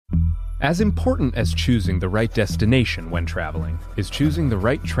As important as choosing the right destination when traveling is choosing the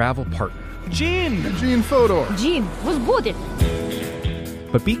right travel partner. Gene Fodor. Gene was booted.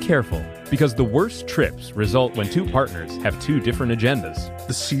 But be careful, because the worst trips result when two partners have two different agendas.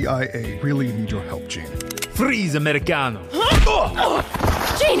 The CIA really need your help, Gene. Freeze, Americano!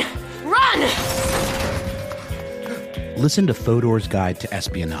 Gene, run! Listen to Fodor's Guide to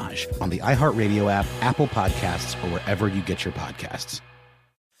Espionage on the iHeartRadio app, Apple Podcasts, or wherever you get your podcasts.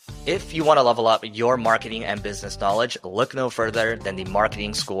 If you want to level up your marketing and business knowledge, look no further than the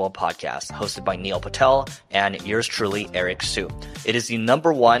Marketing School podcast, hosted by Neil Patel and yours truly, Eric Su. It is the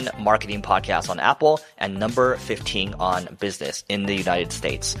 #1 marketing podcast on Apple and number 15 on business in the United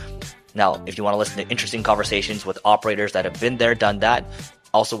States. Now, if you want to listen to interesting conversations with operators that have been there, done that,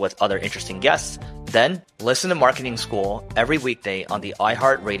 also with other interesting guests, then listen to Marketing School every weekday on the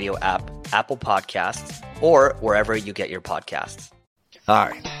iHeartRadio app, Apple Podcasts, or wherever you get your podcasts.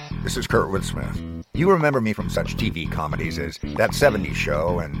 Hi, this is Kurtwood Smith. You remember me from such TV comedies as That 70s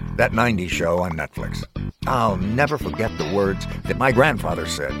Show and That 90s Show on Netflix. I'll never forget the words that my grandfather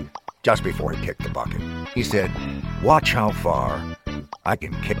said just before he kicked the bucket. He said, "Watch how far I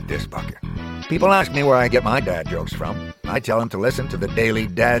can kick this bucket." People ask me where I get my dad jokes from. I tell them to listen to the Daily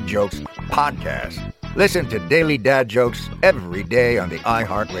Dad Jokes podcast. Listen to Daily Dad Jokes every day on the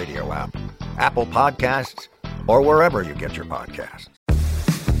iHeartRadio app, Apple Podcasts, or wherever you get your podcasts.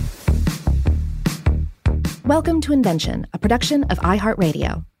 Welcome to Invention, a production of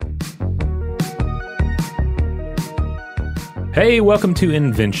iHeartRadio. Hey, welcome to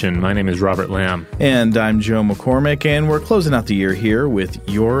Invention. My name is Robert Lamb. And I'm Joe McCormick, and we're closing out the year here with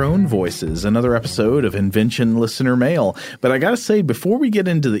Your Own Voices, another episode of Invention Listener Mail. But I gotta say, before we get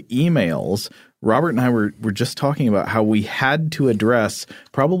into the emails, Robert and I were just talking about how we had to address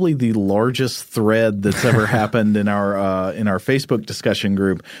probably the largest thread that's ever happened in our Facebook discussion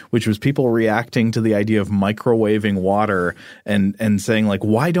group, which was people reacting to the idea of microwaving water and saying, like,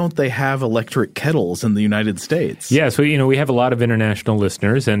 why don't they have electric kettles in the United States? Yeah, so, we have a lot of international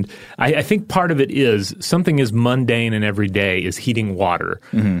listeners, and I think part of it is something as mundane and everyday is heating water.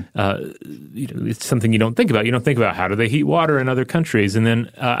 Mm-hmm. It's something you don't think about. You don't think about how do they heat water in other countries. And then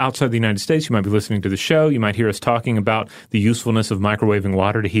outside the United States, you might be listening to the show, you might hear us talking about the usefulness of microwaving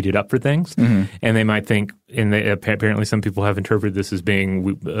water to heat it up for things, and they might think, and apparently some people have interpreted this as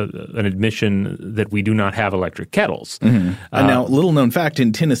being an admission that we do not have electric kettles. And now, little known fact,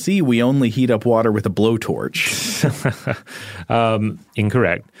 in Tennessee, we only heat up water with a blowtorch.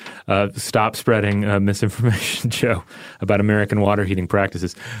 Incorrect. Stop spreading misinformation, Joe, about American water heating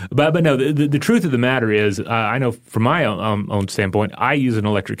practices. But no, the truth of the matter is, I know from my own standpoint, I use an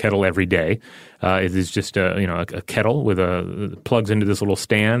electric kettle every day. It is just a kettle with plugs into this little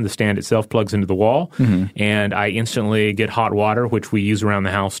stand. The stand itself plugs into the wall, and I instantly get hot water, which we use around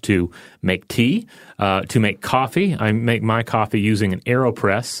the house to make tea, to make coffee. I make my coffee using an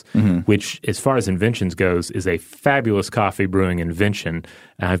AeroPress, which, as far as inventions goes, is a fabulous coffee brewing invention.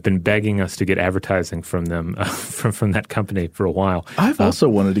 I've been begging us to get advertising from them, from that company for a while. I've also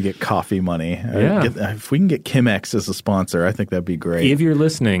wanted to get coffee money. Yeah. If we can get Chemex as a sponsor, I think that'd be great. If you're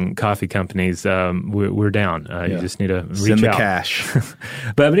listening, coffee companies, we're down. You just need to reach Send the out. cash.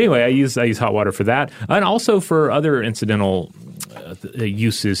 But anyway, I use hot water for that, and also for other incidental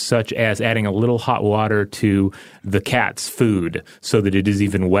uses, such as adding a little hot water to the cat's food so that it is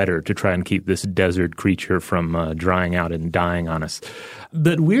even wetter to try and keep this desert creature from drying out and dying on us.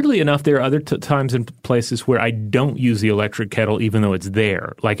 But weirdly enough, there are other times and places where I don't use the electric kettle even though it's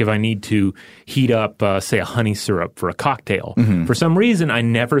there. Like if I need to heat up, say, a honey syrup for a cocktail. For some reason, I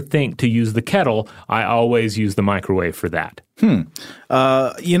never think to use the kettle. I always use the microwave for that.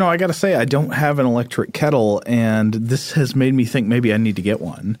 I got to say, I don't have an electric kettle, and this has made me think maybe I need to get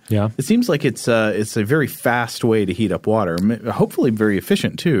one. Yeah. It seems like it's a very fast way to heat up water. Hopefully very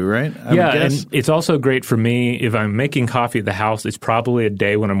efficient too, right? And it's also great for me if I'm making coffee at the house. It's probably a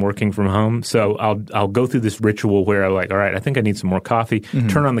day when I'm working from home, so I'll go through this ritual where I'm like, all right, I think I need some more coffee.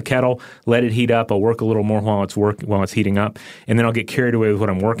 Turn on the kettle, let it heat up. I'll work a little more while it's heating up, and then I'll get carried away with what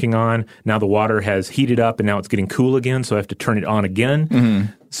I'm working on. Now the water has heated up, and now it's getting cool again, so I have to turn it on again.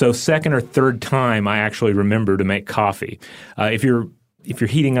 So second or third time, I actually remember to make coffee. If you're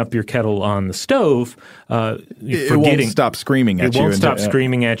heating up your kettle on the stove, it won't stop screaming at you. It won't stop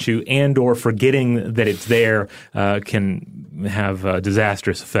screaming at you, and or forgetting that it's there can have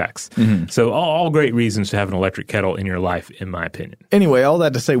disastrous effects. So all great reasons to have an electric kettle in your life, in my opinion. Anyway, all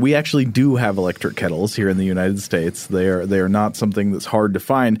that to say, we actually do have electric kettles here in the United States. They are not something that's hard to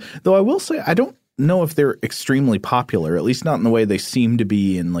find. Though I will say, I don't know if they're extremely popular, at least not in the way they seem to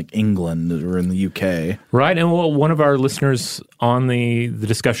be in like England or in the UK. Right. And well, one of our listeners on the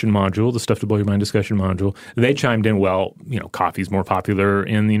discussion module, the Stuff to Blow Your Mind discussion module, they chimed in, well, coffee's more popular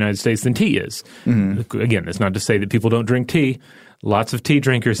in the United States than tea is. Mm-hmm. Again, that's not to say that people don't drink tea. Lots of tea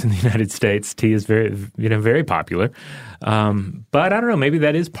drinkers in the United States. Tea is very, very popular. But I don't know, maybe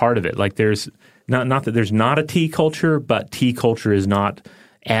that is part of it. Like there's not that there's not a tea culture, but tea culture is not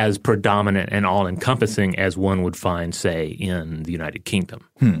as predominant and all-encompassing as one would find, say, in the United Kingdom.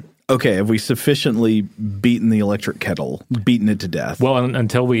 Okay, have we sufficiently beaten the electric kettle, beaten it to death? Well,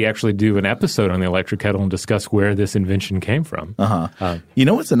 until we actually do an episode on the electric kettle and discuss where this invention came from.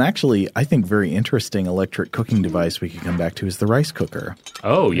 What's an actually, I think, very interesting electric cooking device we could come back to is the rice cooker.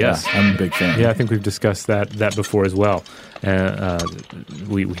 Oh, yes. Yeah, I'm a big fan. Yeah, I think we've discussed that before as well.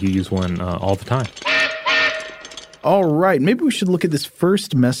 We use one all the time. All right, maybe we should look at this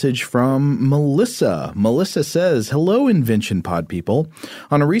first message from Melissa. Melissa says, "Hello, Invention Pod people.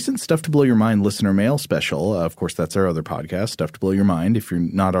 On a recent Stuff to Blow Your Mind listener mail special, of course, that's our other podcast, Stuff to Blow Your Mind. If you're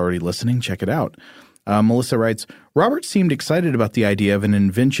not already listening, check it out. Melissa writes, Robert seemed excited about the idea of an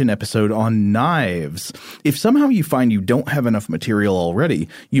invention episode on knives. If somehow you find you don't have enough material already,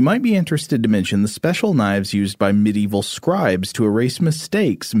 you might be interested to mention the special knives used by medieval scribes to erase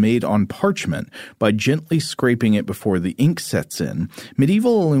mistakes made on parchment by gently scraping it before the ink sets in.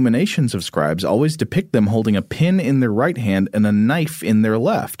 Medieval illuminations of scribes always depict them holding a pen in their right hand and a knife in their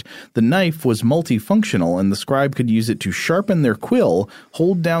left. The knife was multifunctional, and the scribe could use it to sharpen their quill,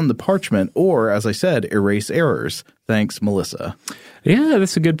 hold down the parchment, or, as I said, erase errors. Thanks, Melissa." Yeah,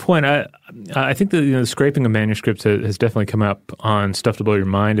 that's a good point. I think that the scraping of manuscripts has definitely come up on Stuff to Blow Your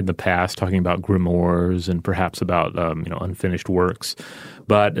Mind in the past, talking about grimoires and perhaps about unfinished works.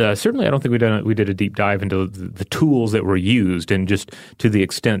 But certainly, I don't think we did a deep dive into the tools that were used, and just to the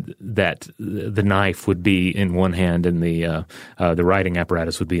extent that the knife would be in one hand and the writing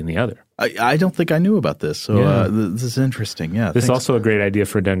apparatus would be in the other. I don't think I knew about this, so this is interesting. Yeah, this is also a great idea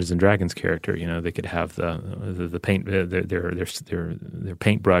for a Dungeons and Dragons character. They could have the paint their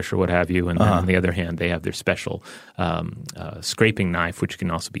paintbrush or what have you, and then on the other hand, they have their special scraping knife, which can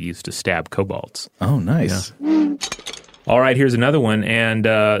also be used to stab kobolds. Oh, nice. Yeah. All right, here's another one, and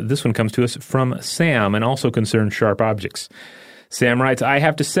this one comes to us from Sam, and also concerns sharp objects. Sam writes, "I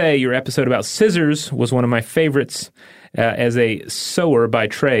have to say, your episode about scissors was one of my favorites. As a sewer by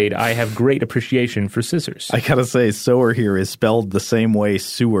trade, I have great appreciation for scissors." I gotta say, sewer here is spelled the same way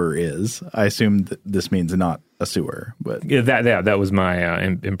sewer is. I assume that this means not a sewer, but that was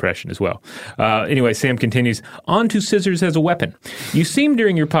my impression as well. Anyway, Sam continues, "On to scissors as a weapon. You seem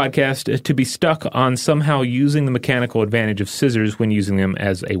during your podcast to be stuck on somehow using the mechanical advantage of scissors when using them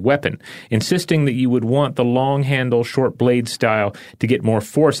as a weapon, insisting that you would want the long handle, short blade style to get more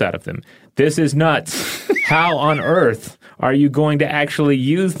force out of them. This is nuts. How on earth are you going to actually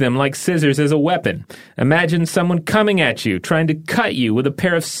use them like scissors as a weapon? Imagine someone coming at you, trying to cut you with a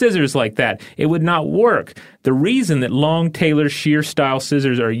pair of scissors like that. It would not work. The reason that long tailor shear style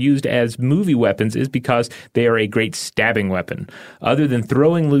scissors are used as movie weapons is because they are a great stabbing weapon. Other than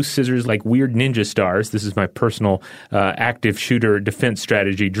throwing loose scissors like weird ninja stars, this is my personal active shooter defense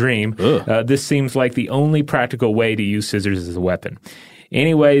strategy dream, this seems like the only practical way to use scissors as a weapon.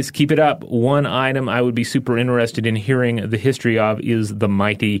 Anyways, keep it up. One item I would be super interested in hearing the history of is the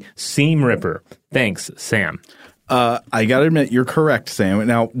mighty seam ripper. Thanks, Sam." I gotta admit, you're correct, Sam.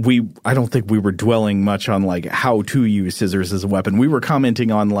 Now, I don't think we were dwelling much on like how to use scissors as a weapon. We were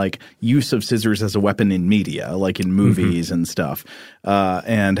commenting on like use of scissors as a weapon in media, like in movies and stuff,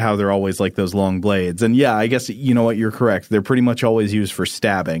 and how they're always like those long blades. And yeah, I guess you know what, you're correct. They're pretty much always used for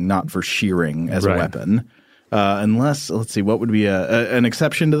stabbing, not for shearing as a weapon. Unless, let's see, what would be an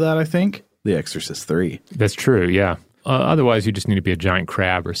exception to that, I think? The Exorcist 3. That's true, yeah. Otherwise, you just need to be a giant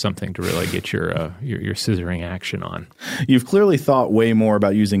crab or something to really get your scissoring action on. You've clearly thought way more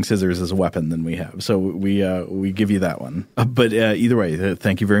about using scissors as a weapon than we have, so we give you that one. But either way,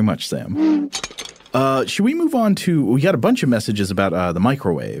 thank you very much, Sam. Should we move on to? We got a bunch of messages about the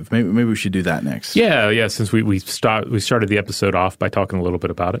microwave. Maybe we should do that next. Yeah. Since we started the episode off by talking a little bit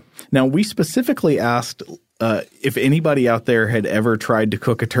about it. Now, we specifically asked if anybody out there had ever tried to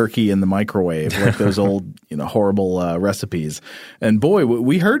cook a turkey in the microwave, like those old, horrible recipes. And boy,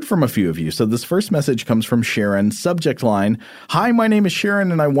 we heard from a few of you. So this first message comes from Sharon. Subject line: "Hi, my name is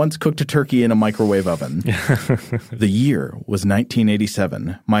Sharon, and I once cooked a turkey in a microwave oven." The year was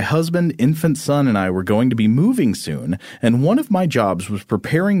 1987. My husband, infant son, and I were going to be moving soon, and one of my jobs was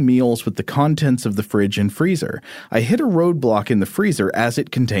preparing meals with the contents of the fridge and freezer. I hit a roadblock in the freezer as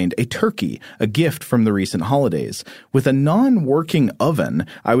it contained a turkey, a gift from the recent holidays. With a non-working oven,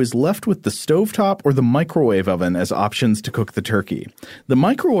 I was left with the stovetop or the microwave oven as options to cook the turkey. The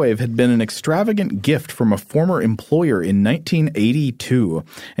microwave had been an extravagant gift from a former employer in 1982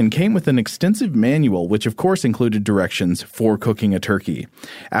 and came with an extensive manual which of course included directions for cooking a turkey.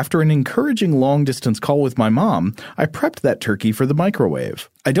 After an encouraging long-distance call with my mom, I prepped that turkey for the microwave.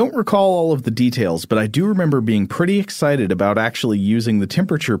 I don't recall all of the details, but I do remember being pretty excited about actually using the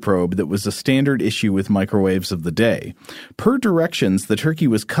temperature probe that was a standard issue with microwaves of the day. Per directions, the turkey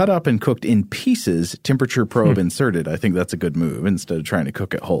was cut up and cooked in pieces, temperature probe inserted. I think that's a good move instead of trying to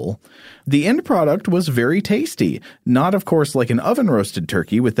cook it whole. The end product was very tasty. Not, of course, like an oven-roasted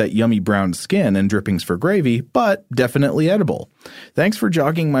turkey with that yummy brown skin and drippings for gravy, but definitely edible. Thanks for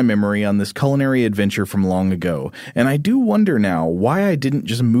jogging my memory on this culinary adventure from long ago, and I do wonder now why I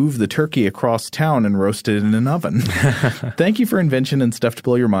didn't just move the turkey across town and roast it in an oven. Thank you for Invention and Stuff to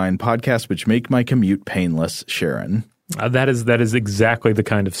Blow Your Mind, podcasts which make my commute painless, Sharon. That is exactly the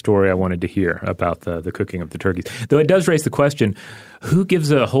kind of story I wanted to hear about the cooking of the turkeys. Though it does raise the question, who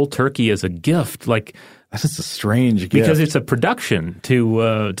gives a whole turkey as a gift? Like, that is a strange gift. Because it's a production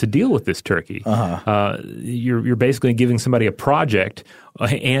to deal with this turkey. You're basically giving somebody a project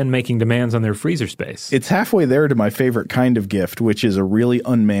and making demands on their freezer space. It's halfway there to my favorite kind of gift, which is a really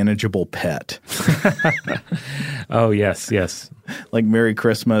unmanageable pet. Oh, yes. Like, Merry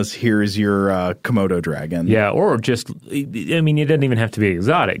Christmas, here's your Komodo dragon. Yeah, or just, I mean, it doesn't even have to be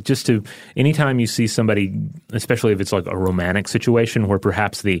exotic. Just to, anytime you see somebody, especially if it's like a romantic situation where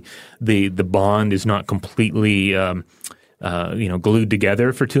perhaps the bond is not completely, glued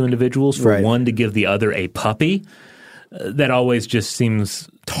together for two individuals, for one to give the other a puppy, that always just seems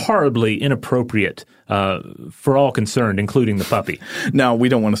horribly inappropriate for all concerned, including the puppy. Now, we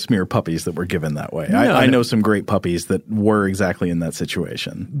don't want to smear puppies that were given that way. I know some great puppies that were exactly in that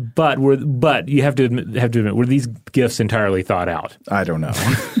situation. But you have to admit, were these gifts entirely thought out? I don't know.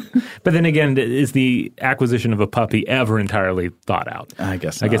 But then again, is the acquisition of a puppy ever entirely thought out? I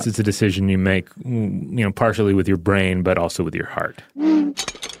guess not. I guess it's a decision you make, partially with your brain, but also with your heart.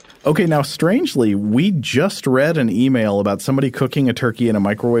 Okay, now strangely, we just read an email about somebody cooking a turkey in a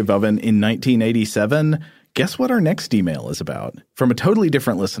microwave oven in 1987. Guess what our next email is about? From a totally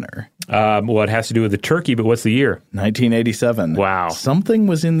different listener. Well, it has to do with the turkey, but what's the year? 1987. Wow. Something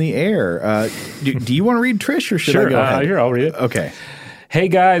was in the air. Do you want to read, Trish, or should I go ahead? Here, I'll read it. Okay. Hey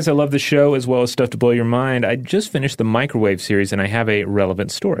guys, I love the show as well as Stuff to Blow Your Mind. I just finished the Microwave series and I have a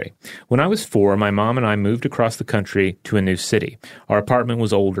relevant story. When I was 4, my mom and I moved across the country to a new city. Our apartment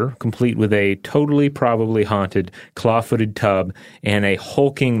was older, complete with a totally probably haunted claw-footed tub and a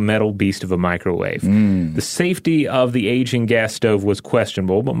hulking metal beast of a microwave. The safety of the aging gas stove was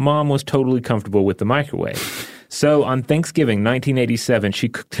questionable, but Mom was totally comfortable with the microwave. So on Thanksgiving 1987, she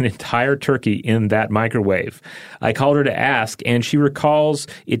cooked an entire turkey in that microwave. I called her to ask, and she recalls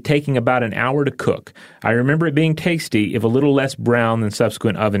it taking about an hour to cook. I remember it being tasty, if a little less brown than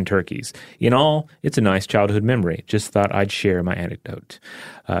subsequent oven turkeys. In all, it's a nice childhood memory. Just thought I'd share my anecdote.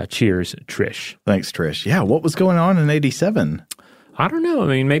 Cheers, Trish. Thanks, Trish. Yeah, what was going on in 87? I don't know. I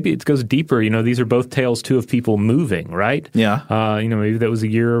mean, maybe it goes deeper. These are both tales, too, of people moving, right? Yeah. Maybe that was a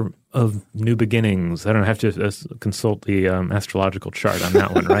year of new beginnings. I don't have to consult the astrological chart on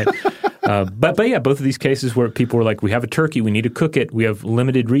that one, right? But yeah, both of these cases where people were like, we have a turkey, we need to cook it, we have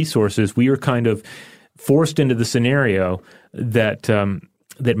limited resources. We are kind of forced into the scenario that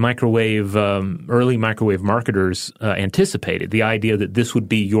early microwave marketers anticipated, the idea that this would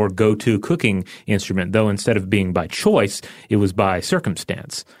be your go-to cooking instrument, though instead of being by choice, it was by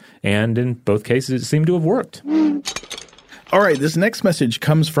circumstance. And in both cases, it seemed to have worked. All right, this next message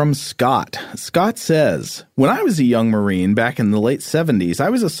comes from Scott. Scott says, when I was a young Marine back in the late 70s, I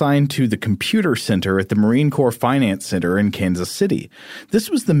was assigned to the Computer Center at the Marine Corps Finance Center in Kansas City. This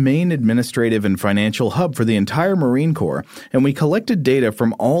was the main administrative and financial hub for the entire Marine Corps, and we collected data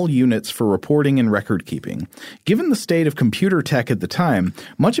from all units for reporting and record keeping. Given the state of computer tech at the time,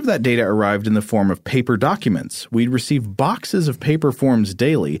 much of that data arrived in the form of paper documents. We'd receive boxes of paper forms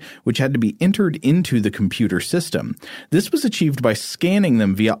daily, which had to be entered into the computer system. This was achieved by scanning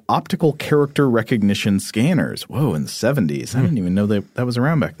them via optical character recognition scanners. Whoa, in the 70s. I didn't even know that was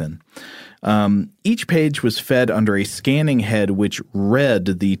around back then. Each page was fed under a scanning head which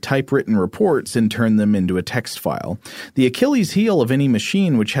read the typewritten reports and turned them into a text file. The Achilles heel of any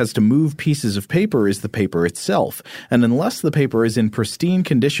machine which has to move pieces of paper is the paper itself, and unless the paper is in pristine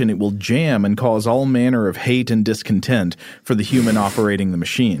condition, it will jam and cause all manner of hate and discontent for the human operating the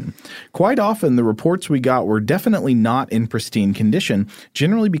machine. Quite often, the reports we got were definitely not in pristine condition,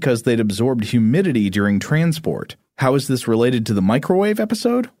 generally because they'd absorbed humidity during transport. How is this related to the microwave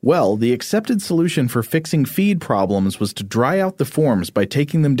episode? Well, the accepted solution for fixing feed problems was to dry out the forms by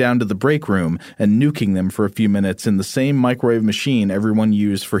taking them down to the break room and nuking them for a few minutes in the same microwave machine everyone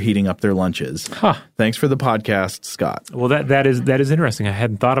used for heating up their lunches. Huh. Thanks for the podcast, Scott. Well, that is interesting. I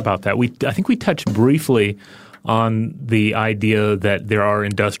hadn't thought about that. I think we touched briefly on the idea that there are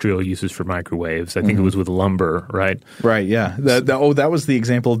industrial uses for microwaves. I think it was with lumber, right? Right, yeah. That was the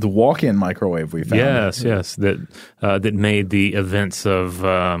example of the walk-in microwave we found. Yes. That made the events of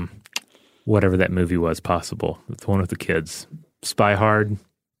whatever that movie was possible. The one with the kids. Spy Hard,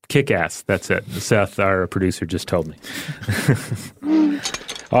 Kick-Ass. That's it. Seth, our producer, just told me.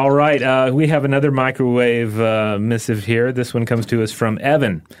 All right. We have another microwave missive here. This one comes to us from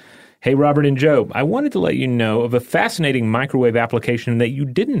Evan. Hey, Robert and Joe, I wanted to let you know of a fascinating microwave application that you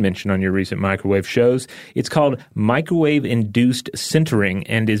didn't mention on your recent microwave shows. It's called microwave-induced sintering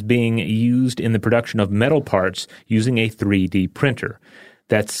and is being used in the production of metal parts using a 3D printer.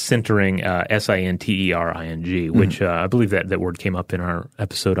 That's sintering, S-I-N-T-E-R-I-N-G, which I believe that word came up in our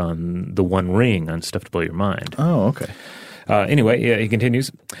episode on The One Ring on Stuff to Blow Your Mind. Oh, okay. Anyway, he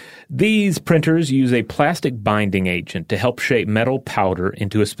continues. These printers use a plastic binding agent to help shape metal powder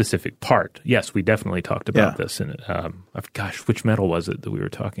into a specific part. Yes, we definitely talked about this. And which metal was it that we were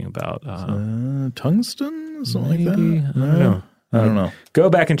talking about? Tungsten? Something maybe? like that? I don't know. Go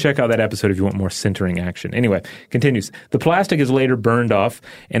back and check out that episode if you want more sintering action. Anyway, continues. The plastic is later burned off,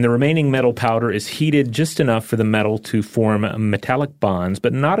 and the remaining metal powder is heated just enough for the metal to form metallic bonds,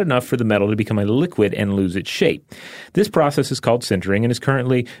 but not enough for the metal to become a liquid and lose its shape. This process is called sintering and is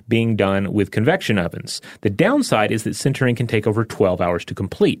currently being done with convection ovens. The downside is that sintering can take over 12 hours to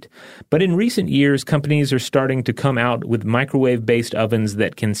complete. But in recent years, companies are starting to come out with microwave-based ovens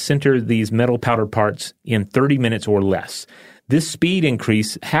that can sinter these metal powder parts in 30 minutes or less. This speed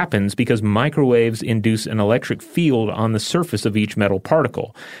increase happens because microwaves induce an electric field on the surface of each metal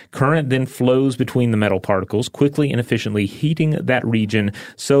particle. Current then flows between the metal particles, quickly and efficiently heating that region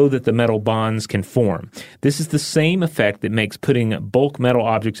so that the metal bonds can form. This is the same effect that makes putting bulk metal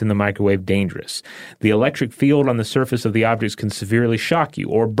objects in the microwave dangerous. The electric field on the surface of the objects can severely shock you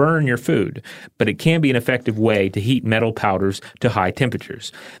or burn your food, but it can be an effective way to heat metal powders to high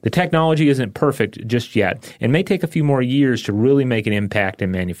temperatures. The technology isn't perfect just yet and may take a few more years to really make an impact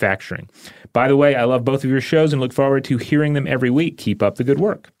in manufacturing. By the way, I love both of your shows and look forward to hearing them every week. Keep up the good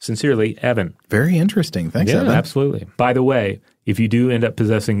work. Sincerely, Evan. Very interesting. Thanks, Evan. Absolutely. By the way, if you do end up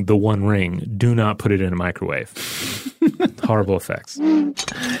possessing the One Ring, do not put it in a microwave. Horrible effects.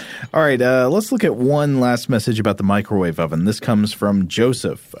 All right, let's look at one last message about the microwave oven. This comes from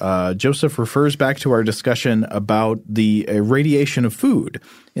Joseph. Joseph refers back to our discussion about the irradiation of food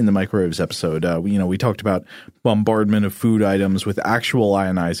in the microwaves episode. We talked about bombardment of food items with actual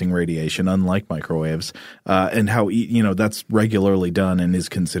ionizing radiation, unlike microwaves, and how that's regularly done and is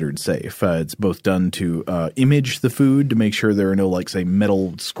considered safe. It's both done to image the food to make sure there are no, say,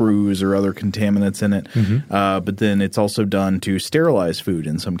 metal screws or other contaminants in it. But then it's also done to sterilize food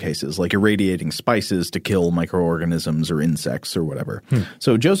in some cases, like irradiating spices to kill microorganisms or insects or whatever.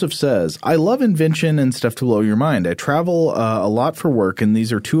 So Joseph says, I love invention and stuff to blow your mind. I travel a lot for work, and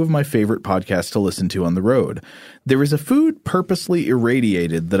these are two of my favorite podcasts to listen to on the road. There is a food purposely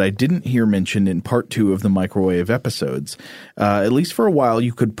irradiated that I didn't hear mentioned in part 2 of the microwave episodes. At least for a while,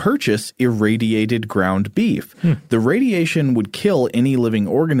 you could purchase irradiated ground beef. The radiation would kill any living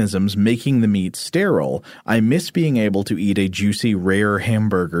organisms, making the meat sterile. I miss being able to eat a juicy, rare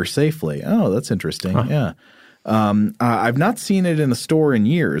hamburger safely. Oh, that's interesting. Yeah. I've not seen it in a store in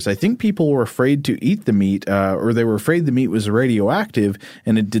years. I think people were afraid to eat the meat, or they were afraid the meat was radioactive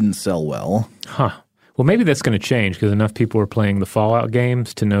and it didn't sell well. Well, maybe that's going to change because enough people are playing the Fallout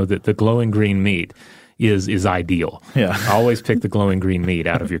games to know that the glowing green meat is ideal. Yeah. Always pick the glowing green meat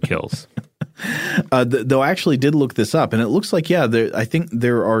out of your kills. Though I actually did look this up, and it looks like, I think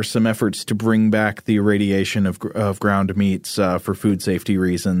there are some efforts to bring back the irradiation of ground meats for food safety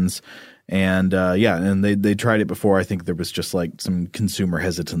reasons. And and they tried it before. I think there was just some consumer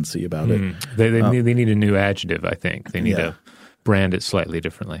hesitancy about it. They need a new adjective, I think. They need to brand it slightly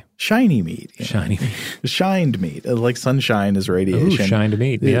differently. Shiny meat. Shiny meat. Shined meat. Like sunshine is radiation. Ooh, shined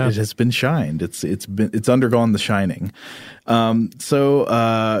meat, yeah. It has been shined. It's undergone the shining.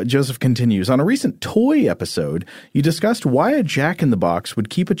 So Joseph continues. On a recent toy episode, you discussed why a Jack-in-the-Box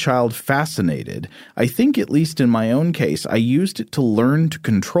would keep a child fascinated. I think, at least in my own case, I used it to learn to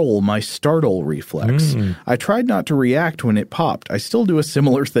control my startle reflex. I tried not to react when it popped. I still do a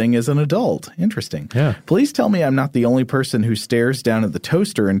similar thing as an adult. Interesting. Yeah. Please tell me I'm not the only person who stares down at the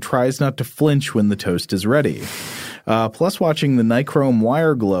toaster and tries not to flinch when the toast is ready. Plus, watching the nichrome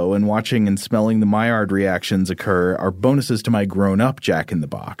wire glow and watching and smelling the Maillard reactions occur are bonuses to my grown-up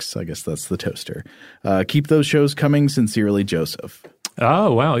Jack-in-the-Box. I guess that's the toaster. Keep those shows coming. Sincerely, Joseph.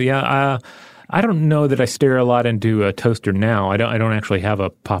 Oh, wow. Yeah. I don't know that I stare a lot into a toaster now. I don't actually have a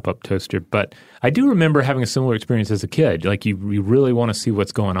pop-up toaster, but I do remember having a similar experience as a kid. Like you really want to see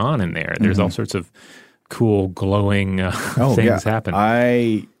what's going on in there. There's all sorts of cool glowing things happen.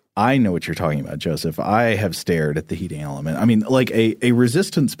 I know what you're talking about, Joseph. I have stared at the heating element. I mean, like a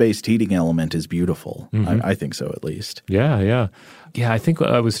resistance-based heating element is beautiful. I think so, at least. Yeah. I think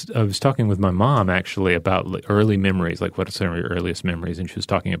I was talking with my mom actually about early memories, like what are some of your earliest memories, and she was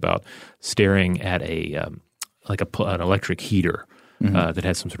talking about staring at an electric heater. That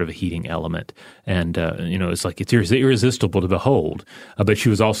has some sort of a heating element. And, it's like it's irresistible to behold. But she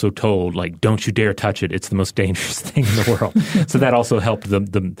was also told, like, don't you dare touch it. It's the most dangerous thing in the world. So that also helped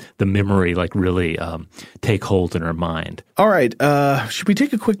the memory, like, really take hold in her mind. All right. Should we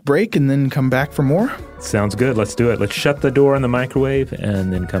take a quick break and then come back for more? Sounds good. Let's do it. Let's shut the door on the microwave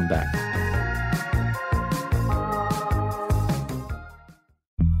and then come back.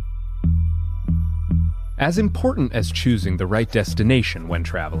 As important as choosing the right destination when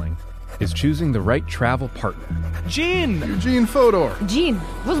traveling is choosing the right travel partner. Eugene Fodor. Jean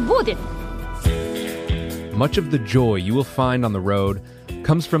was booted. Much of the joy you will find on the road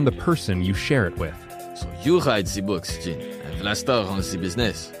comes from the person you share it with. So you write the books, Jean, and Vlastar runs the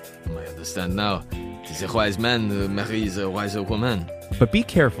business. I understand now. It is a wise man who marries a wiser woman. But be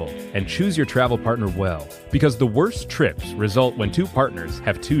careful and choose your travel partner well, because the worst trips result when two partners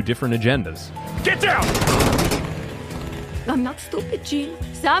have two different agendas. Get down! I'm not stupid, Jean.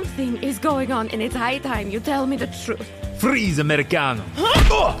 Something is going on, and it's high time you tell me the truth. Freeze, Americano!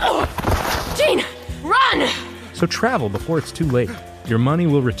 Jean, run! So travel before it's too late. Your money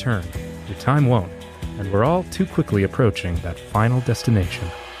will return, your time won't, and we're all too quickly approaching that final destination.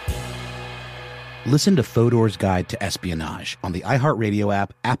 Listen to Fodor's Guide to Espionage on the iHeartRadio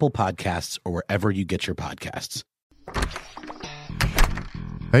app, Apple Podcasts, or wherever you get your podcasts.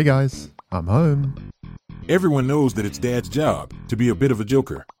 Hey guys, I'm home. Everyone knows that it's Dad's job to be a bit of a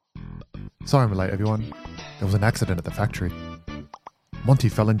joker. Sorry I'm late, everyone. There was an accident at the factory. Monty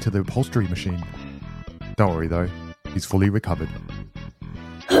fell into the upholstery machine. Don't worry though, he's fully recovered.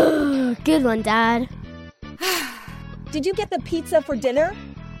 Good one, Dad. Did you get the pizza for dinner?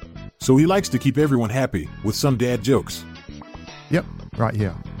 So he likes to keep everyone happy with some dad jokes. Yep, right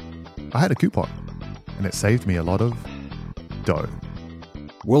here. I had a coupon, and it saved me a lot of dough.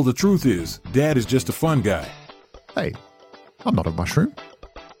 Well, the truth is, Dad is just a fun guy. Hey, I'm not a mushroom.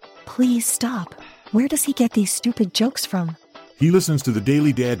 Please stop. Where does he get these stupid jokes from? He listens to the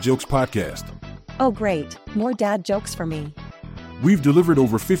Daily Dad Jokes podcast. Oh, great. More dad jokes for me. We've delivered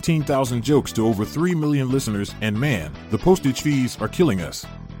over 15,000 jokes to over 3 million listeners, and man, the postage fees are killing us.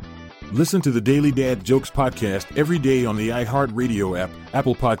 Listen to the Daily Dad Jokes podcast every day on the iHeartRadio app,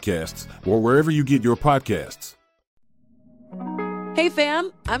 Apple Podcasts, or wherever you get your podcasts. Hey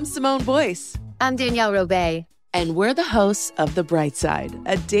fam, I'm Simone Boyce. I'm Danielle Robay. And we're the hosts of The Bright Side,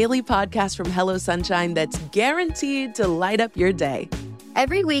 a daily podcast from Hello Sunshine that's guaranteed to light up your day.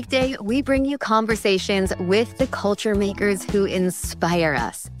 Every weekday, we bring you conversations with the culture makers who inspire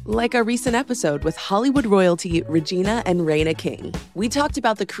us. Like our recent episode with Hollywood royalty Regina and Raina King. We talked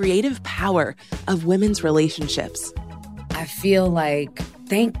about the creative power of women's relationships. I feel like,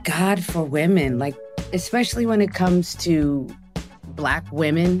 thank God for women, like, especially when it comes to Black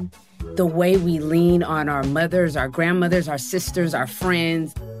women, the way we lean on our mothers, our grandmothers, our sisters, our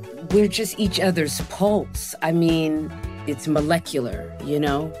friends. We're just each other's pulse. I mean, it's molecular, you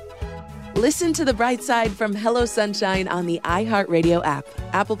know? Listen to The Bright Side from Hello Sunshine on the iHeartRadio app,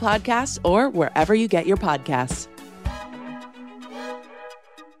 Apple Podcasts, or wherever you get your podcasts.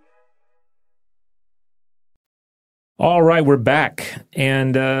 All right, we're back.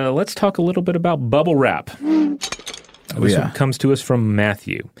 And let's talk a little bit about bubble wrap. This one comes to us from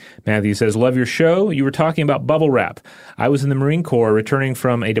Matthew. Matthew says, love your show. You were talking about bubble wrap. I was in the Marine Corps returning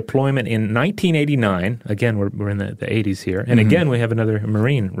from a deployment in 1989. Again, we're in the 80s here. And again, we have another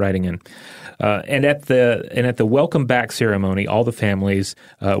Marine writing in. And at the welcome back ceremony, all the families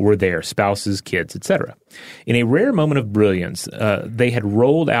were there, spouses, kids, etc. In a rare moment of brilliance, they had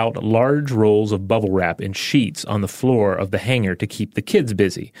rolled out large rolls of bubble wrap in sheets on the floor of the hangar to keep the kids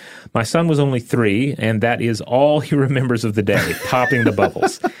busy. My son was only 3, and that is all he remembers of the day, popping the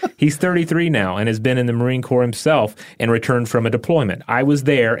bubbles. He's 33 now and has been in the Marine Corps himself and returned from a deployment. I was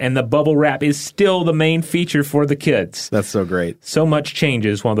there, and the bubble wrap is still the main feature for the kids. That's so great. So much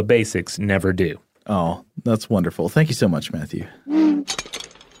changes while the basics never do. Oh, that's wonderful. Thank you so much, Matthew.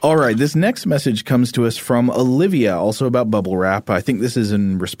 All right, this next message comes to us from Olivia, also about bubble wrap. I think this is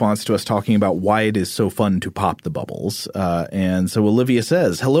in response to us talking about why it is so fun to pop the bubbles. And so Olivia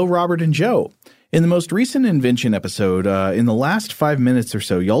says, "Hello, Robert and Joe. In the most recent Invention episode, in the last 5 minutes or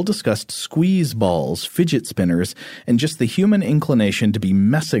so, y'all discussed squeeze balls, fidget spinners, and just the human inclination to be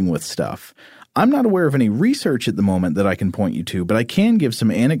messing with stuff. I'm not aware of any research at the moment that I can point you to, but I can give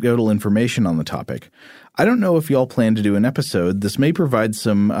some anecdotal information on the topic. I don't know if y'all plan to do an episode. This may provide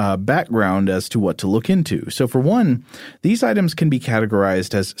some background as to what to look into. So for one, these items can be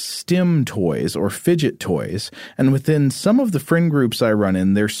categorized as STEM toys or fidget toys, and within some of the friend groups I run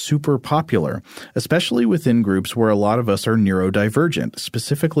in, they're super popular, especially within groups where a lot of us are neurodivergent,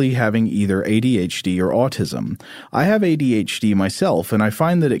 specifically having either ADHD or autism. I have ADHD myself, and I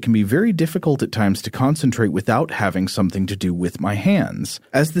find that it can be very difficult at times to concentrate without having something to do with my hands.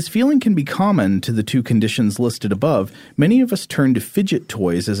 As this feeling can be common to the two conditions listed above, many of us turn to fidget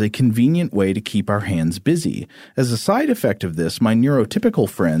toys as a convenient way to keep our hands busy. As a side effect of this, my neurotypical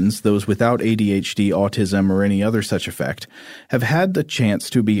friends, those without ADHD, autism, or any other such effect, have had the chance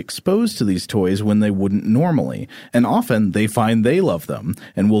to be exposed to these toys when they wouldn't normally, and often they find they love them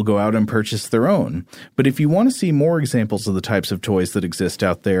and will go out and purchase their own. But if you want to see more examples of the types of toys that exist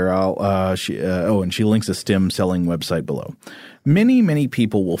out there, and she links a STEM selling website below. Many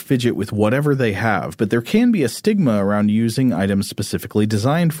people will fidget with whatever they have, but there can be a stigma around using items specifically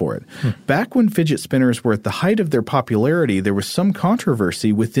designed for it. Back when fidget spinners were at the height of their popularity, there was some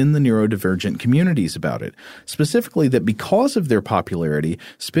controversy within the neurodivergent communities about it. Specifically that because of their popularity,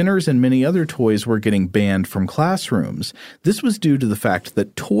 spinners and many other toys were getting banned from classrooms. This was due to the fact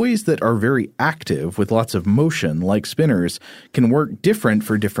that toys that are very active with lots of motion, like spinners, can work different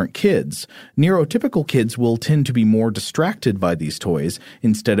for different kids. Neurotypical kids will tend to be more distracted by these toys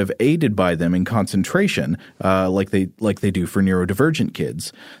instead of aided by them in concentration, like they do for neurodivergent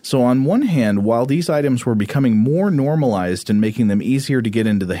kids. So on one hand, while these items were becoming more normalized and making them easier to get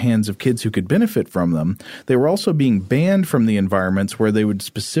into the hands of kids who could benefit from them, they were also being banned from the environments where they would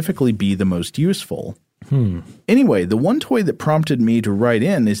specifically be the most useful. Anyway, the one toy that prompted me to write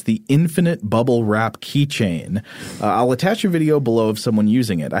in is the Infinite Bubble Wrap Keychain. I'll attach a video below of someone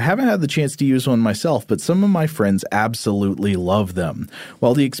using it. I haven't had the chance to use one myself, but some of my friends absolutely love them.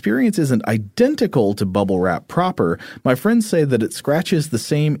 While the experience isn't identical to bubble wrap proper, my friends say that it scratches the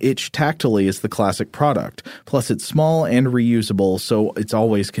same itch tactily as the classic product. Plus, it's small and reusable, so it's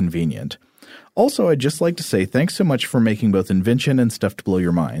always convenient. Also, I'd just like to say thanks so much for making both Invention and Stuff to Blow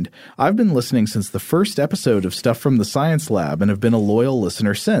Your Mind. I've been listening since the first episode of Stuff from the Science Lab and have been a loyal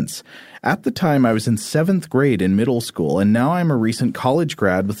listener since. At the time, I was in 7th grade in middle school, and now I'm a recent college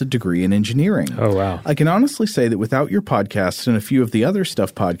grad with a degree in engineering. Oh, wow. I can honestly say that without your podcast and a few of the other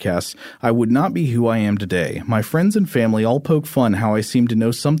Stuff podcasts, I would not be who I am today. My friends and family all poke fun how I seem to know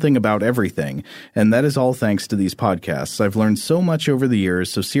something about everything, and that is all thanks to these podcasts. I've learned so much over the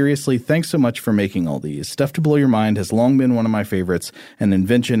years, so seriously, thanks so much for making all these. Stuff to Blow Your Mind has long been one of my favorites, and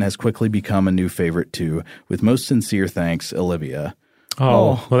Invention has quickly become a new favorite too. With most sincere thanks, Olivia.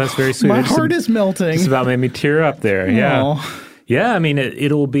 Oh, well, that's very sweet. My heart is melting. Just about made me tear up there. Yeah. Yeah, I mean,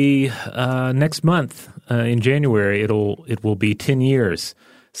 it'll be next month in January. It will be 10 years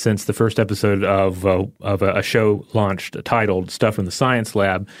since the first episode of a show launched titled Stuff from the Science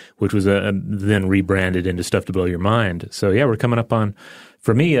Lab, which was then rebranded into Stuff to Blow Your Mind. So, yeah, we're coming up on,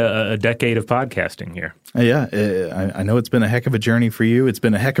 for me, a decade of podcasting here. Yeah, I know it's been a heck of a journey for you. It's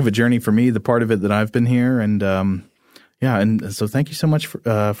been a heck of a journey for me, the part of it that I've been here, and yeah, and so thank you so much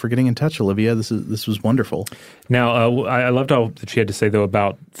for getting in touch, Olivia. This was wonderful. Now, I loved all that she had to say, though,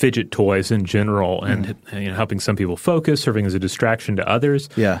 about fidget toys in general and helping some people focus, serving as a distraction to others.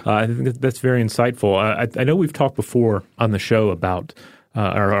 Yeah. I think that's very insightful. I know we've talked before on the show about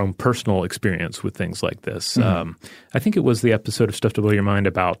our own personal experience with things like this. I think it was the episode of Stuff to Blow Your Mind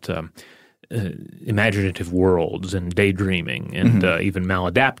about imaginative worlds and daydreaming and even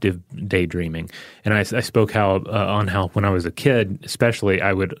maladaptive daydreaming. And I spoke on how when I was a kid, especially,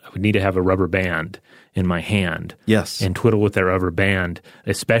 I would need to have a rubber band in my hand. Yes. And twiddle with that rubber band,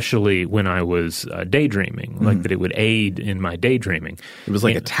 especially when I was daydreaming, like that it would aid in my daydreaming. It was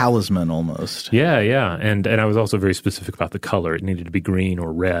like a talisman almost. Yeah. And I was also very specific about the color. It needed to be green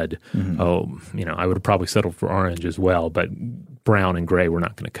or red. I would have probably settled for orange as well, but brown and gray were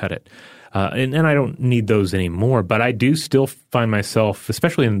not going to cut it. And I don't need those anymore, but I do still find myself,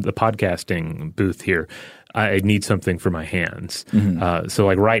 especially in the podcasting booth here, I need something for my hands. So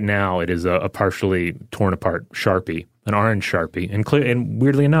like right now it is a partially torn apart Sharpie, an orange Sharpie. And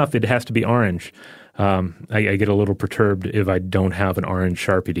weirdly enough, it has to be orange I get a little perturbed if I don't have an orange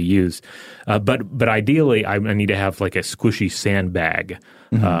Sharpie to use. But ideally, I need to have like a squishy sandbag.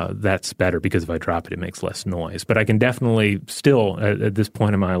 That's better because if I drop it, it makes less noise. But I can definitely still, at this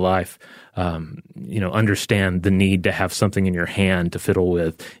point in my life, understand the need to have something in your hand to fiddle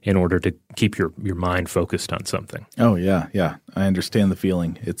with in order to keep your mind focused on something. Oh, yeah. I understand the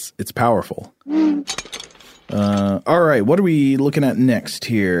feeling. It's powerful. All right, what are we looking at next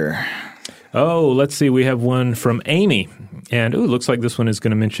here? Oh, let's see. We have one from Amy. And, looks like this one is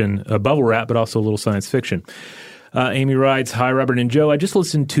going to mention bubble wrap, but also a little science fiction. Amy writes, "Hi, Robert and Joe. I just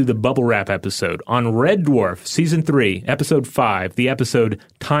listened to the Bubble Wrap episode on Red Dwarf, Season 3, Episode 5, the episode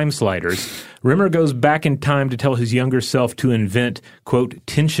Time Sliders. Rimmer goes back in time to tell his younger self to invent, quote,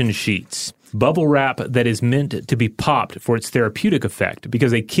 tension sheets. Bubble wrap that is meant to be popped for its therapeutic effect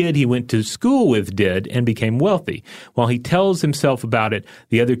because a kid he went to school with did and became wealthy. While he tells himself about it,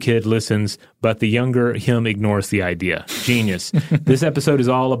 the other kid listens, but the younger him ignores the idea. Genius. This episode is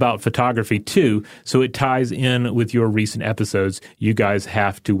all about photography too, so it ties in with your recent episodes. You guys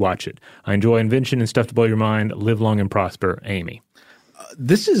have to watch it. I enjoy invention and stuff to blow your mind. Live long and prosper, Amy."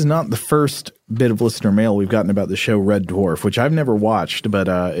 This is not the first bit of listener mail we've gotten about the show Red Dwarf, which I've never watched, but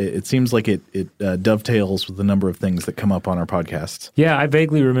it seems like it dovetails with the number of things that come up on our podcasts. Yeah, I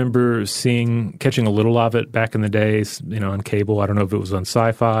vaguely remember catching a little of it back in the days, on cable. I don't know if it was on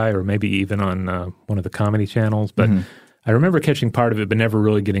Sci-Fi or maybe even on one of the comedy channels, but I remember catching part of it, but never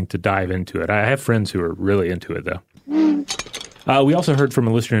really getting to dive into it. I have friends who are really into it, though. We also heard from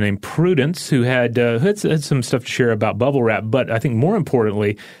a listener named Prudence who had some stuff to share about bubble wrap, but I think more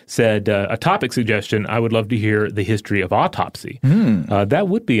importantly said a topic suggestion. I would love to hear the history of autopsy. That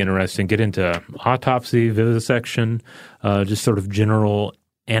would be interesting. Get into autopsy, vivisection, just sort of general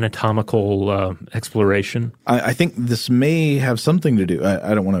anatomical exploration. I think this may have something to do.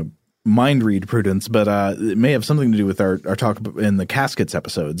 I don't want to mind read Prudence, but it may have something to do with our talk in the caskets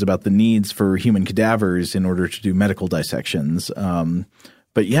episodes about the needs for human cadavers in order to do medical dissections.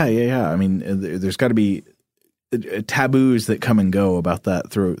 But yeah. I mean, there's got to be taboos that come and go about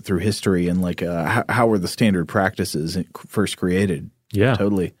that through history, and like how were the standard practices first created? Yeah,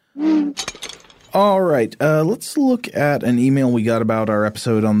 totally. All right, let's look at an email we got about our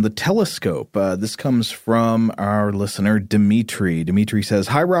episode on the telescope. This comes from our listener, Dimitri. Dimitri says,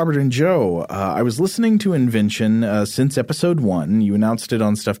 "Hi, Robert and Joe. I was listening to Invention since episode 1. You announced it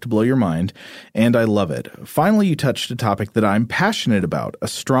on Stuff to Blow Your Mind, and I love it. Finally, you touched a topic that I'm passionate about,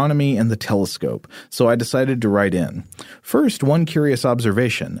 astronomy and the telescope, so I decided to write in. First, one curious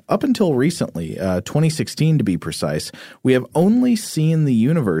observation. Up until recently, 2016 to be precise, we have only seen the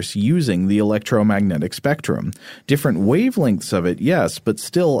universe using the electromagnetic spectrum. Different wavelengths of it, yes, but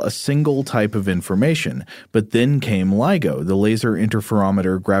still a single type of information. But then came LIGO, the Laser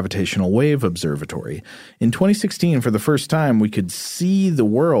Interferometer Gravitational Wave Observatory. In 2016, for the first time, we could see the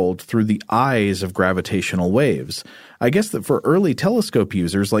world through the eyes of gravitational waves. I guess that for early telescope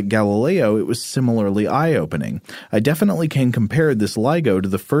users like Galileo, it was similarly eye-opening. I definitely can compare this LIGO to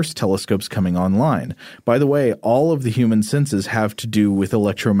the first telescopes coming online. By the way, all of the human senses have to do with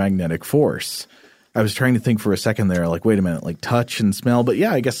electromagnetic force." I was trying to think for a second there, like, wait a minute, like touch and smell. But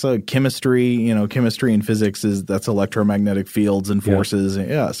yeah, I guess chemistry and physics that's electromagnetic fields and forces.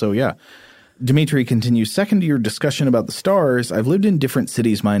 Yeah, so yeah. Dimitri continues, "Second to your discussion about the stars, I've lived in different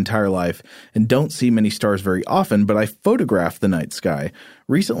cities my entire life and don't see many stars very often, but I photograph the night sky.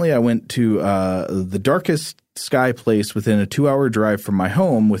 Recently, I went to the darkest sky place within a 2-hour drive from my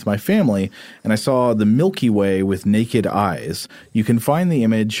home with my family, and I saw the Milky Way with naked eyes. You can find the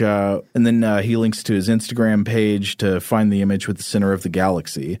image, and then he links to his Instagram page to find the image with the center of the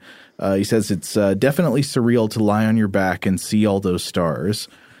galaxy. He says it's definitely surreal to lie on your back and see all those stars.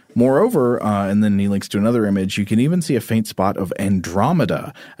 Moreover, and then he links to another image, you can even see a faint spot of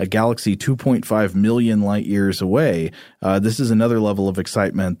Andromeda, a galaxy 2.5 million light years away. This is another level of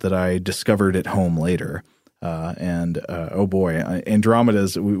excitement that I discovered at home later. Oh boy,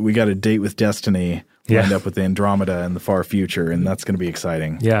 Andromeda's, we got a date with Destiny lined up with Andromeda in the far future, and that's going to be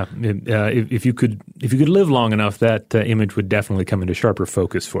exciting. Yeah, if you could live long enough, that image would definitely come into sharper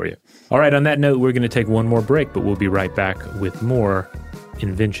focus for you. All right, on that note, we're going to take one more break, but we'll be right back with more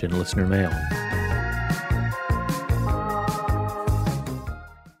Invention listener mail.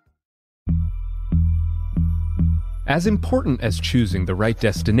 As important as choosing the right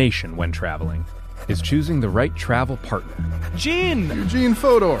destination when traveling is choosing the right travel partner. Eugene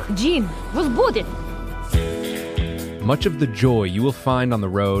Fodor. Gene, возбудит. Much of the joy you will find on the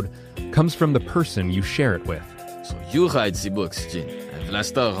road comes from the person you share it with. So you write the books, Gene, and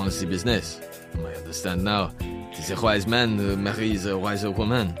Vlastar runs the business. I understand now. The wise man marries a wiser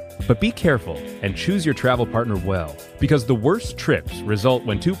woman. But be careful and choose your travel partner well, because the worst trips result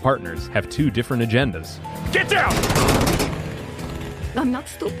when two partners have two different agendas. Get down! I'm not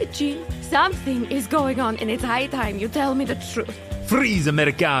stupid, Gene. Something is going on, and it's high time you tell me the truth. Freeze,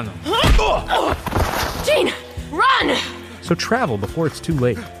 Americano! Gene, run! So travel before it's too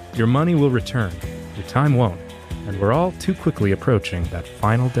late. Your money will return, your time won't, and we're all too quickly approaching that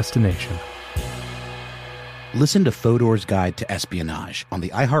final destination. Listen to Fodor's Guide to Espionage on the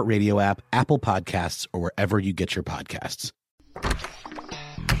iHeartRadio app, Apple Podcasts, or wherever you get your podcasts.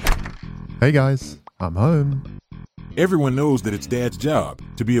 Hey guys, I'm home. Everyone knows that it's Dad's job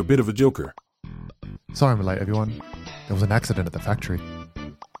to be a bit of a joker. Sorry I'm late, everyone. There was an accident at the factory.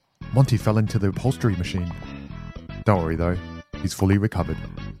 Monty fell into the upholstery machine. Don't worry though, he's fully recovered.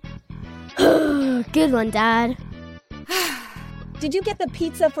 Good one, Dad. Did you get the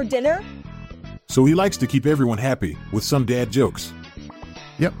pizza for dinner? So he likes to keep everyone happy with some dad jokes.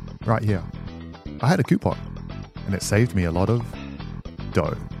 Yep, right here. I had a coupon, and it saved me a lot of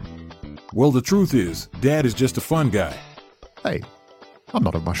dough. Well, the truth is, Dad is just a fun guy. Hey, I'm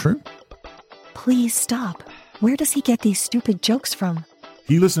not a mushroom. Please stop. Where does he get these stupid jokes from?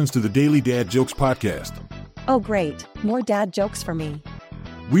 He listens to the Daily Dad Jokes podcast. Oh, great. More dad jokes for me.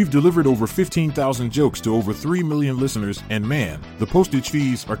 We've delivered over 15,000 jokes to over 3 million listeners, and man, the postage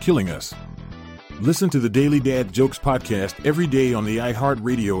fees are killing us. Listen to the Daily Dad Jokes podcast every day on the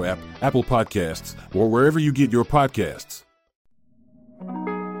iHeartRadio app, Apple Podcasts, or wherever you get your podcasts.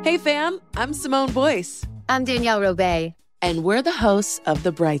 Hey fam, I'm Simone Boyce. I'm Danielle Robay. And we're the hosts of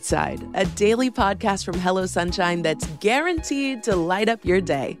The Bright Side, a daily podcast from Hello Sunshine that's guaranteed to light up your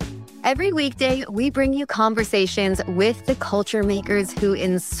day. Every weekday, we bring you conversations with the culture makers who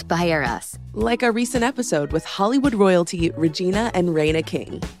inspire us. Like our recent episode with Hollywood royalty Regina and Raina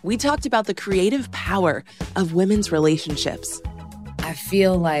King. We talked about the creative power of women's relationships. I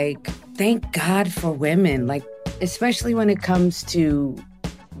feel like, thank God for women, like, especially when it comes to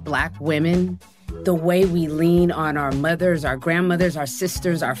Black women, the way we lean on our mothers, our grandmothers, our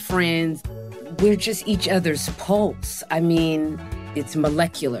sisters, our friends. We're just each other's pulse. I mean, it's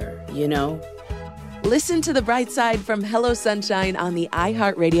molecular, you know? Listen to The Bright Side from Hello Sunshine on the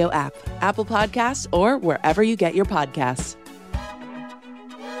iHeartRadio app, Apple Podcasts, or wherever you get your podcasts.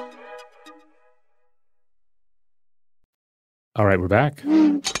 All right, we're back.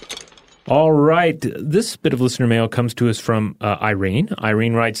 All right. This bit of listener mail comes to us from Irene.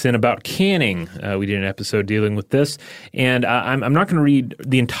 Irene writes in about canning. We did an episode dealing with this, and I'm not going to read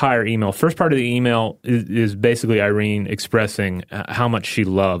the entire email. First part of the email is basically Irene expressing how much she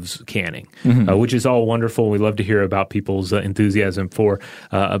loves canning, which is all wonderful. We love to hear about people's enthusiasm for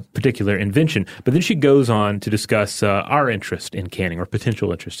a particular invention. But then she goes on to discuss our interest in canning, or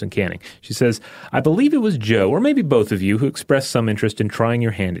potential interest in canning. She says, I believe it was Joe, or maybe both of you, who expressed some interest in trying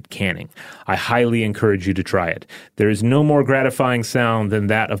your hand at canning. I highly encourage you to try it. There is no more gratifying sound than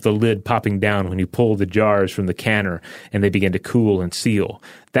that of the lid popping down when you pull the jars from the canner and they begin to cool and seal.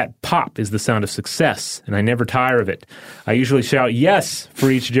 That pop is the sound of success, and I never tire of it. I usually shout yes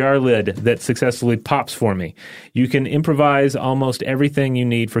for each jar lid that successfully pops for me. You can improvise almost everything you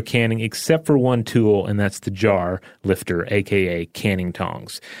need for canning except for one tool, and that's the jar lifter, aka canning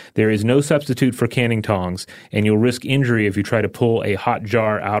tongs. There is no substitute for canning tongs, and you'll risk injury if you try to pull a hot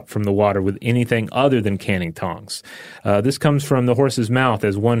jar out from the water with anything other than canning tongs. This comes from the horse's mouth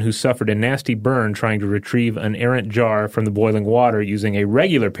as one who suffered a nasty burn trying to retrieve an errant jar from the boiling water using a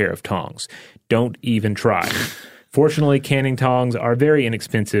regular pair of tongs. Don't even try. Fortunately, canning tongs are very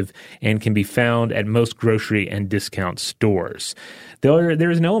inexpensive and can be found at most grocery and discount stores. There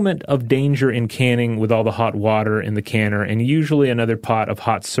is an element of danger in canning with all the hot water in the canner, and usually another pot of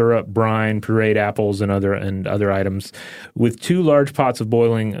hot syrup, brine, pureed apples, and other items. With 2 large pots of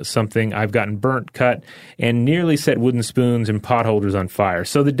boiling something, I've gotten burnt, cut, and nearly set wooden spoons and pot holders on fire.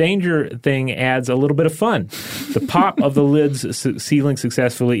 So the danger thing adds a little bit of fun. The pop of the lids sealing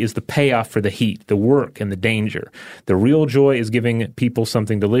successfully is the payoff for the heat, the work, and the danger. The real joy is giving people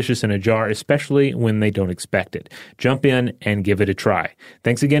something delicious in a jar, especially when they don't expect it. Jump in and give it a try.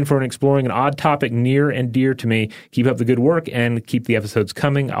 Thanks again for exploring an odd topic near and dear to me. Keep up the good work and keep the episodes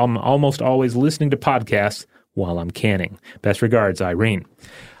coming. I'm almost always listening to podcasts while I'm canning. Best regards, Irene.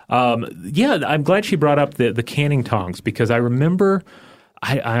 I'm glad she brought up the canning tongs, because I remember,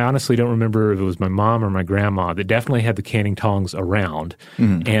 I honestly don't remember if it was my mom or my grandma that definitely had the canning tongs around.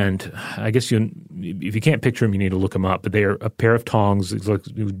 Mm-hmm. And I guess if you can't picture them, you need to look them up. But they are a pair of tongs. It's like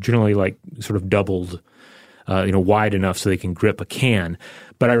generally like sort of doubled wide enough so they can grip a can.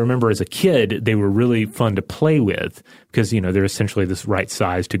 But I remember as a kid, they were really fun to play with because, they're essentially this right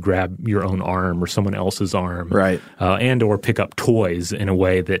size to grab your own arm or someone else's arm. Right. And or pick up toys in a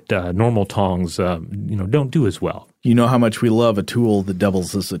way that normal tongs, don't do as well. You know how much we love a tool that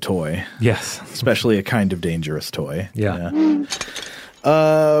doubles as a toy. Yes. Especially a kind of dangerous toy. Yeah.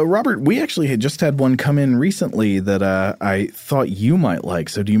 Robert, we actually had just had one come in recently that I thought you might like.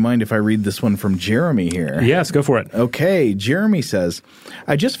 So do you mind if I read this one from Jeremy here? Yes, go for it. Okay. Jeremy says,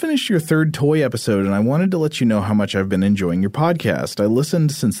 I just finished your 3rd toy episode and I wanted to let you know how much I've been enjoying your podcast. I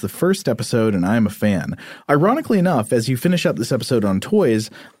listened since the first episode and I am a fan. Ironically enough, as you finish up this episode on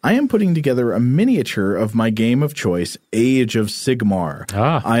toys, I am putting together a miniature of my game of choice, Age of Sigmar.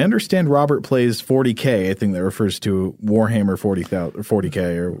 I understand Robert plays 40K. I think that refers to Warhammer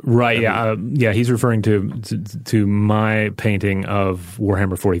 40K or right. Yeah. He's referring to my painting of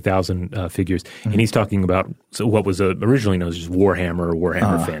Warhammer 40,000 figures, and he's talking about what was originally known as just Warhammer or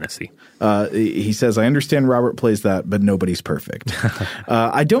Warhammer Fantasy. He says, I understand Robert plays that, but nobody's perfect.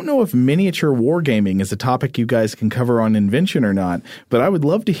 I don't know if miniature wargaming is a topic you guys can cover on Invention or not, but I would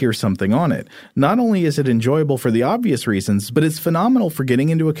love to hear something on it. Not only is it enjoyable for the obvious reasons, but it's phenomenal for getting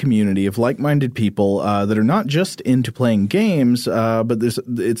into a community of like-minded people that are not just into playing games, but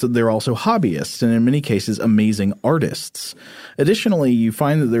they're also hobbyists and in many cases amazing artists. Additionally, you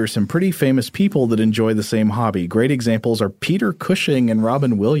find that there are some pretty famous people that enjoy the same hobby. Great examples are Peter Cushing and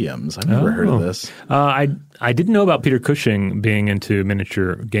Robin Williams. I've never heard of this. I didn't know about Peter Cushing being into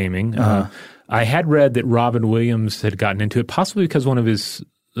miniature gaming. I had read that Robin Williams had gotten into it, possibly because one of his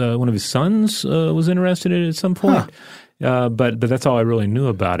sons was interested in it at some point. But that's all I really knew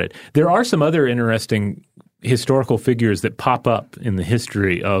about it. There are some other interesting historical figures that pop up in the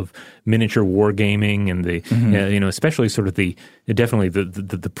history of miniature wargaming and the especially sort of the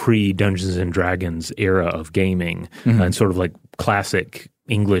pre Dungeons and Dragons era of gaming and sort of like classic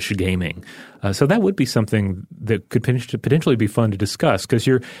English gaming. So that would be something that could potentially be fun to discuss because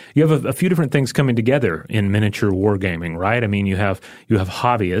you have a few different things coming together in miniature wargaming, right? I mean, you have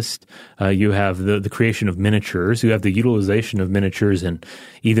hobbyists, you have the creation of miniatures, you have the utilization of miniatures in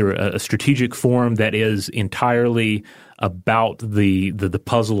either a strategic form that is entirely about the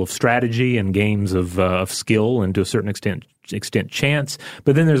puzzle of strategy and games of skill and to a certain extent chance,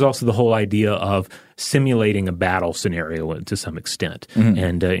 but then there's also the whole idea of simulating a battle scenario to some extent,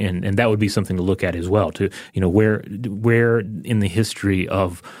 and that would be something to look at as well. To where in the history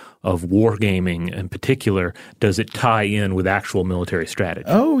of wargaming in particular does it tie in with actual military strategy?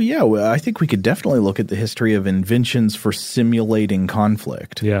 Oh yeah, well, I think we could definitely look at the history of inventions for simulating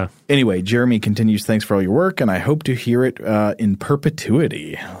conflict. Yeah. Anyway, Jeremy continues, thanks for all your work, and I hope to hear it in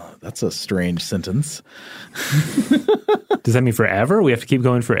perpetuity. That's a strange sentence. Does that mean forever? We have to keep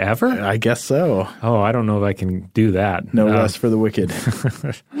going forever? I guess so. Oh, I don't know if I can do that. No rest for the wicked.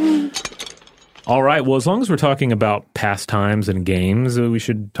 All right. Well, as long as we're talking about pastimes and games, we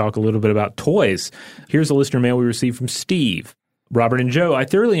should talk a little bit about toys. Here's a listener mail we received from Steve. Robert and Joe, I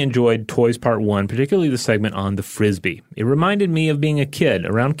thoroughly enjoyed Toys Part 1, particularly the segment on the Frisbee. It reminded me of being a kid,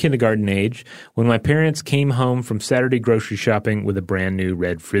 around kindergarten age, when my parents came home from Saturday grocery shopping with a brand new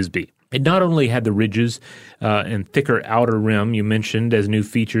red Frisbee. It not only had the ridges and thicker outer rim you mentioned as new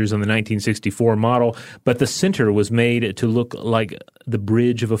features on the 1964 model, but the center was made to look like the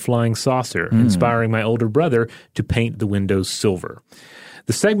bridge of a flying saucer, inspiring my older brother to paint the windows silver.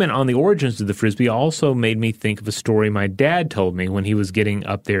 The segment on the origins of the Frisbee also made me think of a story my dad told me when he was getting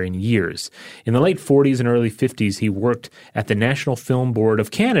up there in years. In the late 40s and early 50s, he worked at the National Film Board of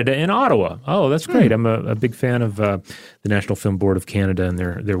Canada in Ottawa. Oh, that's great. I'm a big fan of the National Film Board of Canada and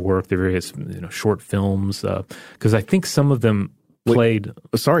their work, their various short films, because I think some of them played.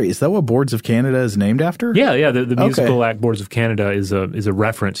 Sorry, is that what Boards of Canada is named after? Yeah. The Musical Act Boards of Canada is a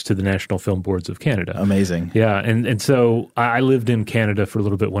reference to the National Film Boards of Canada. Amazing. Yeah, and so I lived in Canada for a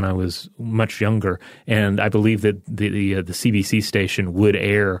little bit when I was much younger, and I believe that the CBC station would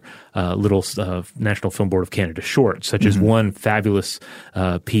air little National Film Board of Canada shorts, such as one fabulous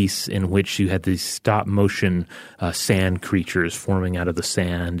piece in which you had these stop motion sand creatures forming out of the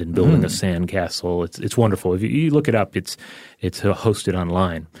sand and building a sand castle. It's wonderful. If you look it up, it's hosted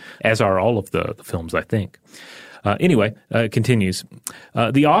online, as are all of the films, I think. Anyway, it continues.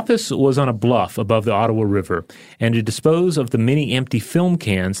 The office was on a bluff above the Ottawa River, and to dispose of the many empty film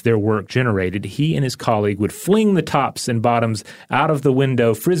cans their work generated, he and his colleague would fling the tops and bottoms out of the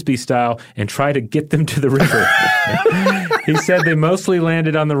window, Frisbee style, and try to get them to the river. He said they mostly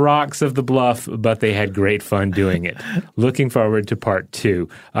landed on the rocks of the bluff, but they had great fun doing it. Looking forward to part 2.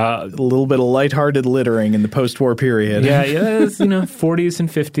 A little bit of lighthearted littering in the post-war period. Yeah, it was, 40s and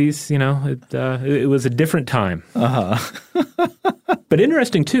 50s, it was a different time. But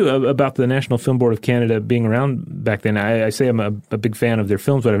interesting, too, about the National Film Board of Canada being around back then. I say I'm a big fan of their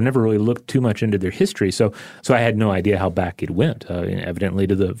films, but I've never really looked too much into their history. So I had no idea how back it went, evidently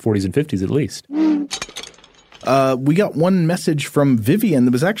to the 40s and 50s at least. We got one message from Vivian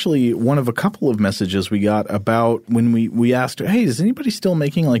that was actually one of a couple of messages we got about when we asked her, hey, is anybody still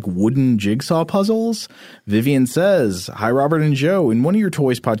making like wooden jigsaw puzzles? Vivian says, hi, Robert and Joe. In one of your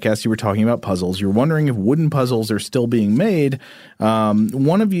Toys podcasts, you were talking about puzzles. You're wondering if wooden puzzles are still being made.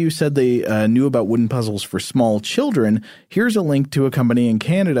 One of you said they knew about wooden puzzles for small children. Here's a link to a company in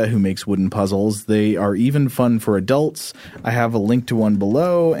Canada who makes wooden puzzles. They are even fun for adults. I have a link to one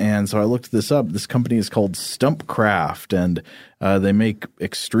below, and so I looked this up. This company is called Stumpcraft, and they make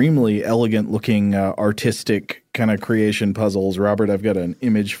extremely elegant-looking, artistic kind of creation puzzles. Robert, I've got an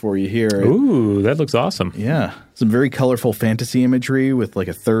image for you here. Ooh, that looks awesome. Yeah. Some very colorful fantasy imagery with like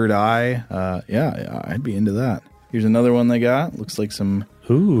a third eye. Yeah, I'd be into that. Here's another one they got. Looks like some...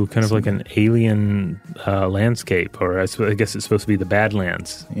 Ooh, kind of like an alien landscape, or I guess it's supposed to be the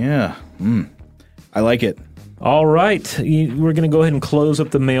Badlands. Yeah. I like it. All right. We're going to go ahead and close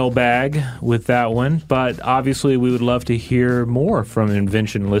up the mailbag with that one, but obviously we would love to hear more from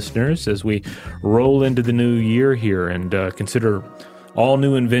Invention listeners as we roll into the new year here and consider all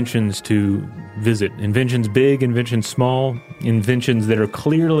new inventions to visit. Inventions big, inventions small, inventions that are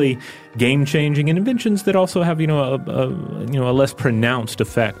clearly game-changing, and inventions that also have, a less pronounced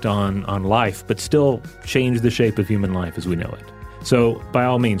effect on life, but still change the shape of human life as we know it. So, by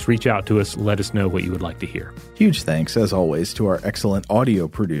all means, reach out to us. Let us know what you would like to hear. Huge thanks, as always, to our excellent audio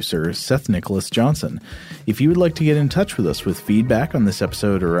producer, Seth Nicholas Johnson. If you would like to get in touch with us with feedback on this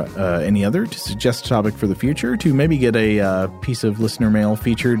episode or any other, to suggest a topic for the future, to maybe get a piece of listener mail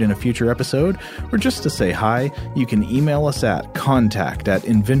featured in a future episode, or just to say hi, you can email us at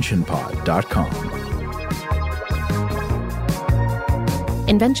contact@inventionpod.com.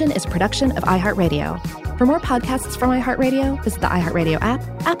 Invention is a production of iHeartRadio. For more podcasts from iHeartRadio, visit the iHeartRadio app,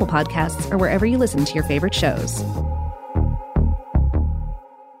 Apple Podcasts, or wherever you listen to your favorite shows.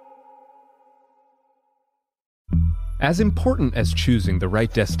 As important as choosing the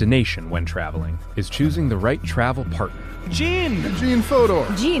right destination when traveling is choosing the right travel partner. Eugene Fodor.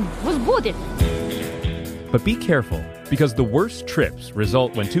 Gene, was good. But be careful, because the worst trips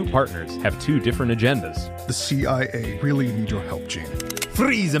result when two partners have two different agendas. The CIA really need your help, Gene.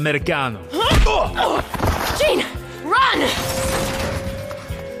 Freeze, Americano! Gene, run!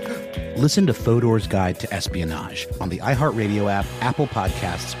 Listen to Fodor's Guide to Espionage on the iHeartRadio app, Apple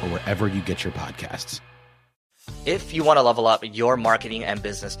Podcasts, or wherever you get your podcasts. If you want to level up your marketing and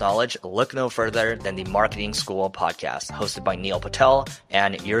business knowledge, look no further than the Marketing School podcast, hosted by Neil Patel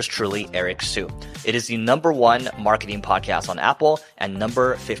and yours truly, Eric Su. It is the #1 marketing podcast on Apple and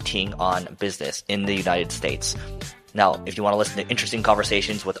number 15 on business in the United States. Now, if you want to listen to interesting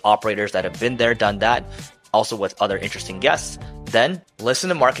conversations with operators that have been there, done that, also with other interesting guests, then listen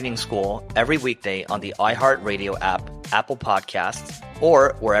to Marketing School every weekday on the iHeartRadio app, Apple Podcasts,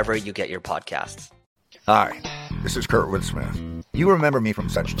 or wherever you get your podcasts. Hi, this is Kurtwood Smith. You remember me from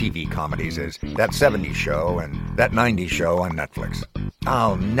such TV comedies as That 70s Show and That 90s Show on Netflix.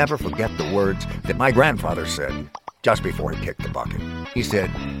 I'll never forget the words that my grandfather said just before he kicked the bucket. He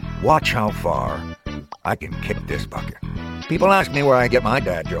said, "Watch how far I can kick this bucket." People ask me where I get my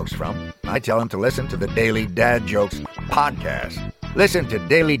dad jokes from. I tell them to listen to the Daily Dad Jokes podcast. Listen to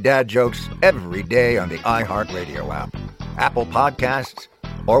Daily Dad Jokes every day on the iHeartRadio app, Apple Podcasts,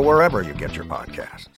 or wherever you get your podcasts.